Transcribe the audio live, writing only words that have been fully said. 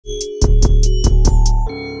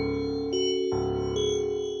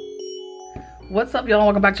What's up, y'all?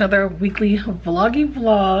 Welcome back to another weekly vloggy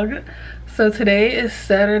vlog. So today is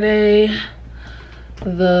Saturday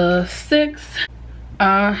the 6th.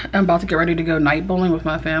 I am about to get ready to go night bowling with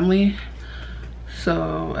my family.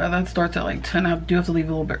 So that starts at like 10. I do have to leave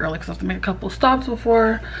a little bit early because I have to make a couple stops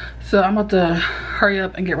before. So I'm about to hurry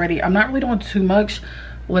up and get ready. I'm not really doing too much.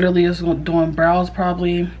 Literally just doing brows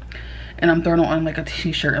probably. And I'm throwing on like a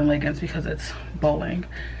t-shirt and leggings because it's bowling.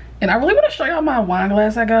 And I really want to show y'all my wine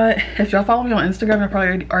glass I got. If y'all follow me on Instagram, I've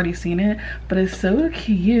probably already seen it. But it's so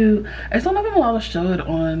cute. I just don't know if I'm allowed to show it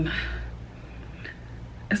on.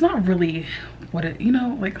 It's not really what it, you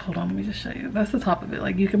know, like, hold on, let me just show you. That's the top of it.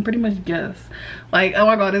 Like, you can pretty much guess. Like, oh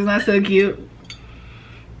my god, isn't that so cute?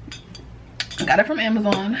 I got it from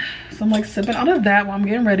Amazon. So I'm like sipping out of that while I'm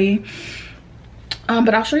getting ready.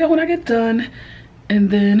 But I'll show y'all when I get done.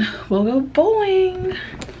 And then we'll go bowling.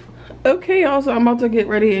 Okay, y'all, so I'm about to get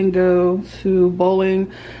ready and go to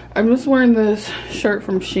bowling. I'm just wearing this shirt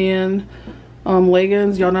from Shein,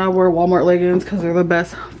 leggings. Y'all know I wear Walmart leggings because they're the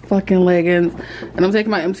best fucking leggings. And I'm taking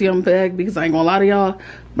my MCM bag because I ain't gonna lie to y'all,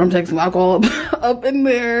 but I'm taking some alcohol up in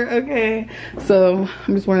there. Okay, so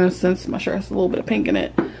I'm just wearing this since my shirt has a little bit of pink in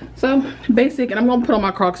it. So basic, and I'm gonna put on my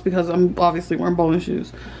Crocs because I'm obviously wearing bowling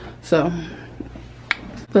shoes. So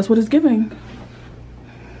that's what it's giving.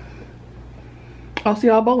 I'll see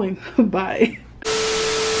y'all bowling. Bye.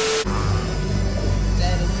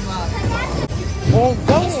 Oh,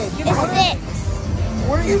 go ahead. Give It's 6.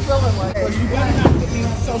 What are you feeling like? Well, you gotta have to be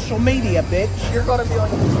on social media, bitch. You're gonna be on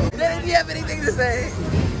YouTube. Did you have anything to say?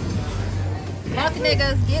 Healthy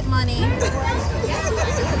niggas get money. It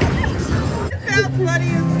sounds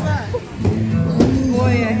funny as fuck.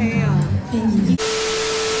 Boy, hell.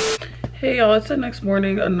 Hey y'all, it's the next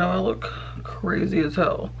morning. I know I look crazy as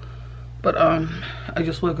hell. But I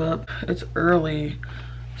just woke up. It's early.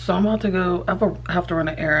 So I'm about to go, I have to run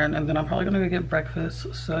an errand and then I'm probably gonna go get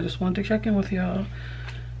breakfast. So I just wanted to check in with y'all.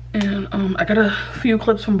 And I got a few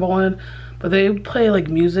clips from bowling, but they play like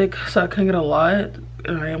music, so I couldn't get a lot.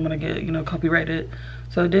 And I am gonna get, you know, copyrighted.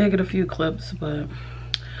 So I did get a few clips, but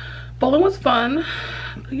bowling was fun.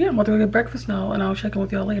 Yeah, I'm about to go get breakfast now and I'll check in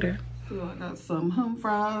with y'all later. So I got some home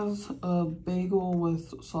fries, a bagel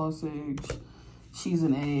with sausage, cheese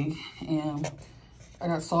and egg, and I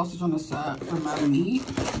got sausage on the side for my meat.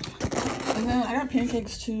 And then I got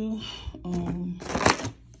pancakes too.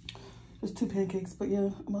 Just 2 pancakes, but yeah,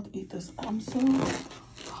 I'm about to eat this. I'm so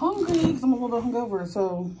hungry because I'm a little bit hungover,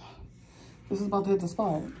 so this is about to hit the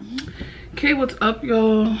spot. Okay, what's up,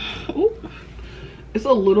 y'all? It's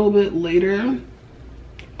a little bit later.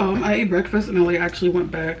 I ate breakfast and I like actually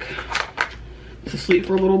went back to sleep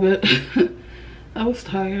for a little bit. I was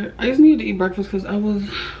tired. I just needed to eat breakfast because I was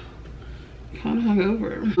kind of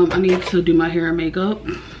hungover. I need to do my hair and makeup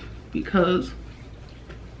because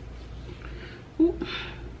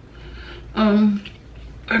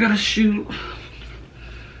I gotta shoot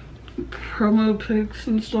promo pics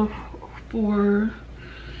and stuff for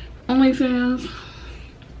Onlyfans.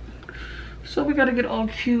 So we gotta get all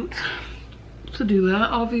cute to do that,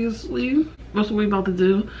 obviously. That's what we're about to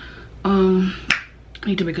do. I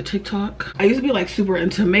need to make a TikTok. I used to be like super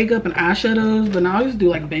into makeup and eyeshadows, but now I just do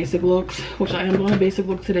like basic looks, which I am doing a basic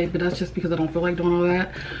look today, but that's just because I don't feel like doing all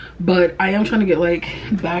that. But I am trying to get like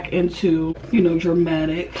back into, you know,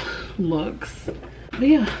 dramatic looks. But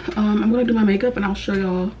yeah, I'm gonna do my makeup and I'll show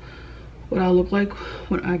y'all what I look like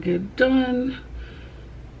when I get done.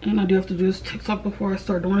 And I do have to do this TikTok before I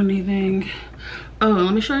start doing anything. Oh,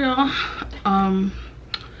 let me show y'all my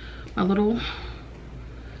little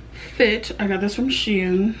fit. I got this from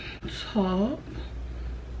Shein. Top.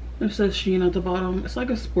 It says Shein at the bottom. It's like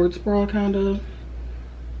a sports bra kind of.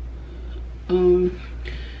 And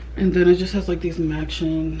then it just has like these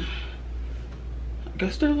matching, I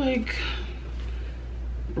guess they're like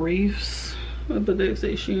briefs, but they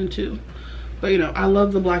say Shein too. But you know, I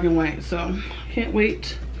love the black and white, so can't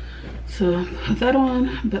wait to put that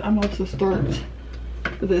on. But I'm about to start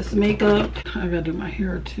this makeup. I gotta do my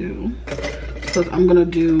hair too, because I'm gonna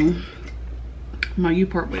do my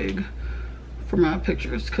U-part wig for my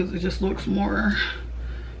pictures because it just looks more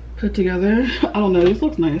put together. I don't know, this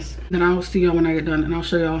looks nice. Then I'll see y'all when I get done and I'll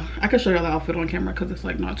show y'all. I can show y'all the outfit on camera because it's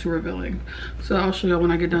like not too revealing. So I'll show y'all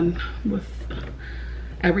when I get done with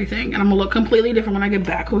everything. And I'm gonna look completely different when I get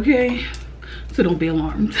back, okay? So don't be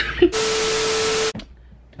alarmed.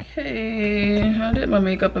 Okay, I did my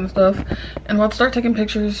makeup and stuff. And let's start taking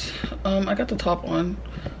pictures. I got the top on.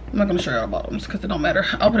 I'm not gonna show y'all bottoms because it don't matter.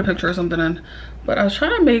 I'll put a picture or something in. But I was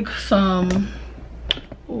trying to make some,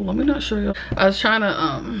 oh, let me not show you. I was trying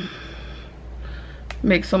to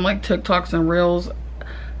make some like TikToks and reels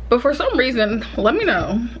But for some reason, let me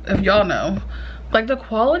know if y'all know, like the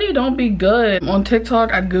quality don't be good on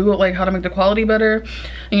TikTok. I googled like how to make the quality better,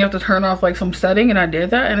 and you have to turn off like some setting, and I did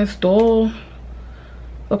that, and it's still,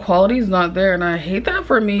 the quality is not there, and I hate that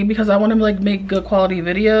for me because I want to like make good quality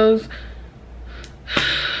videos.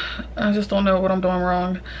 I just don't know what I'm doing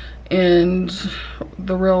wrong, and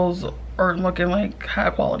the reels aren't looking like high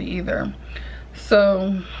quality either.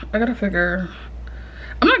 So I gotta figure.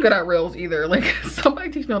 I'm not good at reels either. Like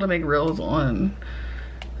somebody teach me how to make reels on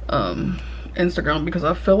Instagram, because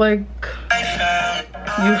I feel like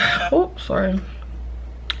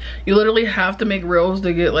you literally have to make reels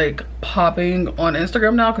to get like popping on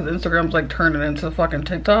Instagram now, because Instagram's like turning into fucking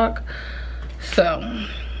TikTok. So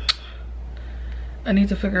I need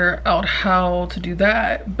to figure out how to do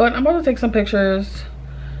that, but I'm about to take some pictures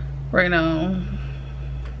right now.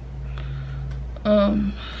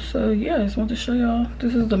 So yeah, I just want to show y'all.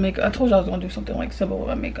 This is the makeup. I told y'all I was gonna do something like simple with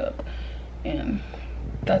my makeup, and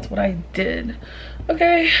that's what I did.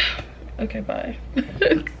 Okay, bye.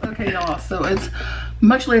 Okay, y'all, so it's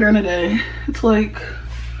much later in the day. It's like,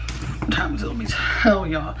 what time is it? Let me tell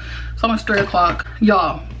y'all. It's almost 3 o'clock.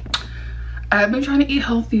 Y'all, I've been trying to eat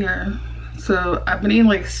healthier. So I've been eating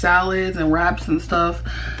like salads and wraps and stuff.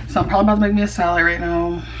 So I'm probably about to make me a salad right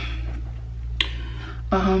now.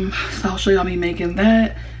 So I'll show y'all me making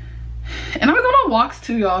that. And I've been going on walks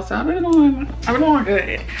too, y'all. So I've been on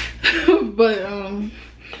good. But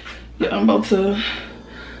yeah, I'm about to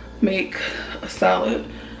make a salad,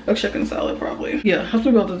 a chicken salad probably. Yeah, that's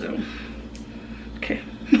what we're about to do. Okay.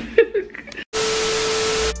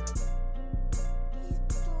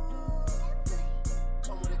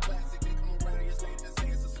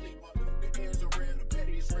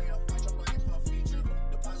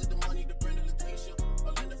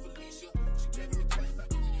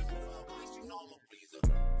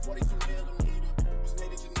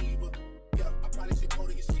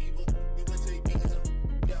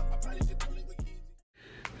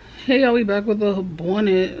 Hey y'all, we back with a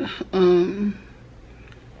bonnet. I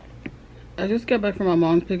just got back from my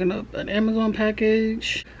mom's picking up an Amazon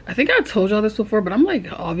package. I think I told y'all this before, but I'm like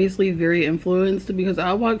obviously very influenced because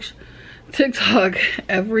I watch TikTok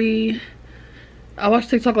like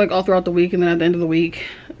all throughout the week, and then at the end of the week,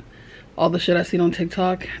 all the shit I seen on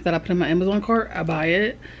TikTok that I put in my Amazon cart, I buy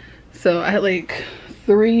it. So I had like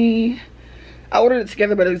I ordered it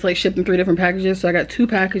together, but it was like shipped in 3 different packages. So I got 2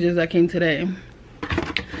 packages that came today.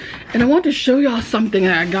 And I want to show y'all something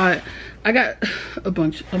that I got a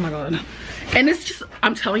bunch. Oh my god. And it's just,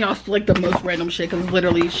 I'm telling y'all, it's like the most random shit, because it's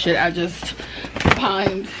literally shit I just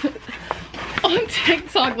find on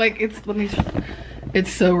TikTok. Like it's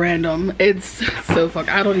so random. It's so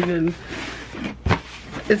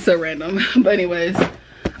it's so random. But anyways,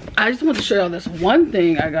 I just want to show y'all this one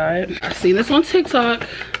thing I got. I seen this on TikTok.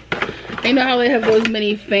 You know how they have those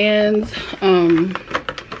mini fans to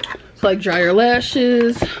like dry your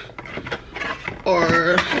lashes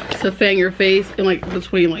or to fan your face, and like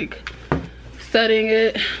between like setting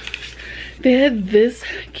it, they had this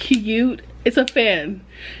cute, it's a fan,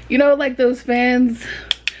 you know, like those fans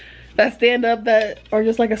that stand up that are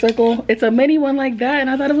just like a circle. It's a mini one like that, and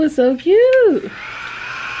I thought it was so cute,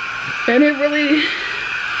 and it really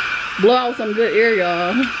blew out some good air,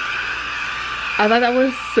 y'all. I thought that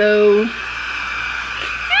was so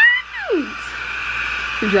cute.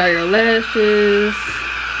 To dry your lashes,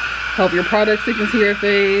 help your product stick into your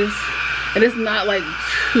face, and it's not like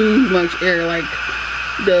too much air like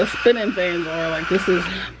the spinning fans are. Like, this is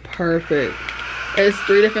perfect. It's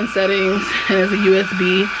 3 different settings, and it's a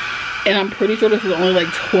USB, and I'm pretty sure this is only like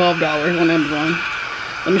 $12 on Amazon.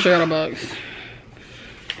 Let me show y'all the box.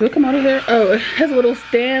 Will it come out of there? Oh, it has a little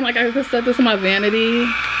stand. Like, I could set this on my vanity.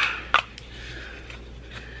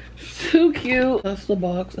 Too cute. That's the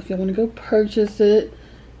box if y'all want to go purchase it.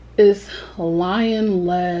 It's Lion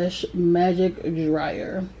Lash Magic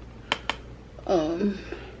Dryer.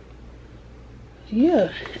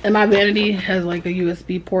 Yeah, and my vanity has like a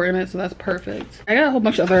USB port in it, so that's perfect. I got a whole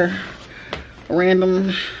bunch of other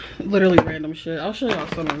random, literally random shit. I'll show y'all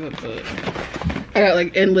some of it, but I got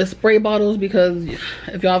like endless spray bottles, because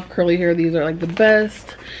if y'all have curly hair, these are like the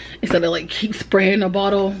best. Instead of like keep spraying a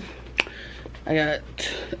bottle, I got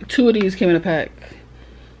 2 of these came in a pack.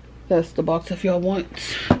 That's the box if y'all want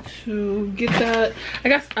to get that. I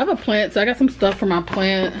have a plant, so I got some stuff for my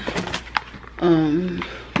plant.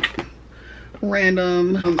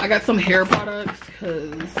 Random. I got some hair products,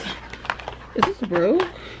 because is this broke?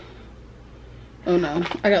 Oh no.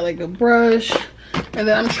 I got like a brush, and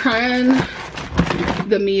then I'm trying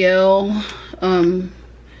the Miel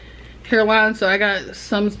hairline. So I got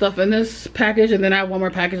some stuff in this package, and then I have one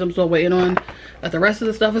more package I'm still waiting on that the rest of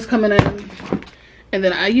the stuff is coming in. And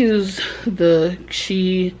then I use the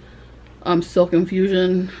Chi Silk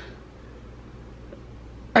Infusion.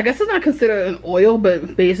 I guess it's not considered an oil,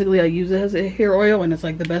 but basically I use it as a hair oil, and it's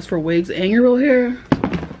like the best for wigs and your real hair.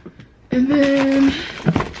 And then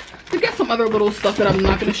we got some other little stuff that I'm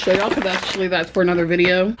not going to show y'all because actually that's for another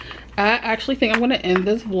video. I actually think I'm going to end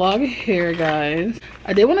this vlog here, guys.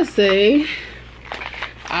 I did want to say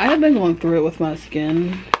I have been going through it with my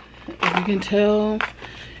skin, as you can tell,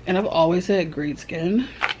 and I've always had great skin.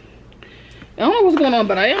 I don't know what's going on,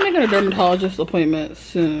 but I am making a dermatologist appointment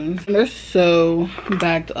soon. And they're so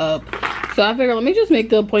backed up. So I figured, let me just make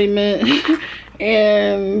the appointment.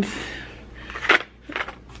 And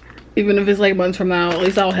even if it's like months from now, at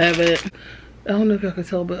least I'll have it. I don't know if y'all can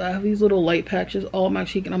tell, but I have these little light patches all on my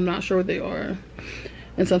cheek, and I'm not sure what they are.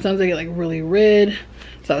 And sometimes they get like really red.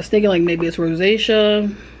 So I was thinking like maybe it's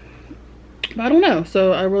rosacea. But I don't know.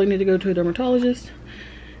 So I really need to go to a dermatologist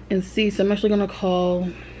and see. So I'm actually going to call,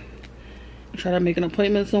 try to make an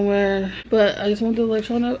appointment somewhere. But I just wanted to let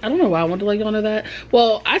y'all know. I don't know why I wanted to let y'all know that.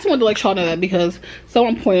 Well, I just wanted to let y'all know that because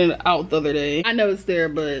someone pointed it out the other day. I know it's there,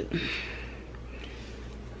 but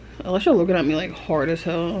unless you're looking at me like hard as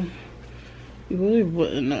hell, you really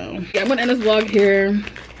wouldn't know. Yeah, I'm gonna end this vlog here.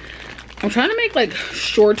 I'm trying to make like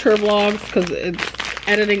shorter vlogs because it's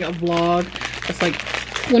editing a vlog that's like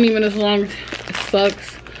 20 minutes long. It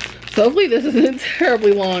sucks. So hopefully this isn't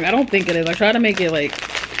terribly long. I don't think it is. I try to make it like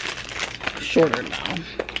shorter now.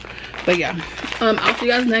 But yeah, I'll see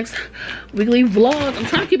you guys next weekly vlog. I'm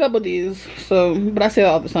trying to keep up with these, so, but I say that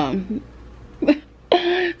all the time.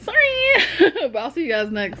 Sorry. But I'll see you guys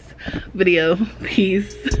next video.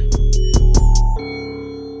 Peace.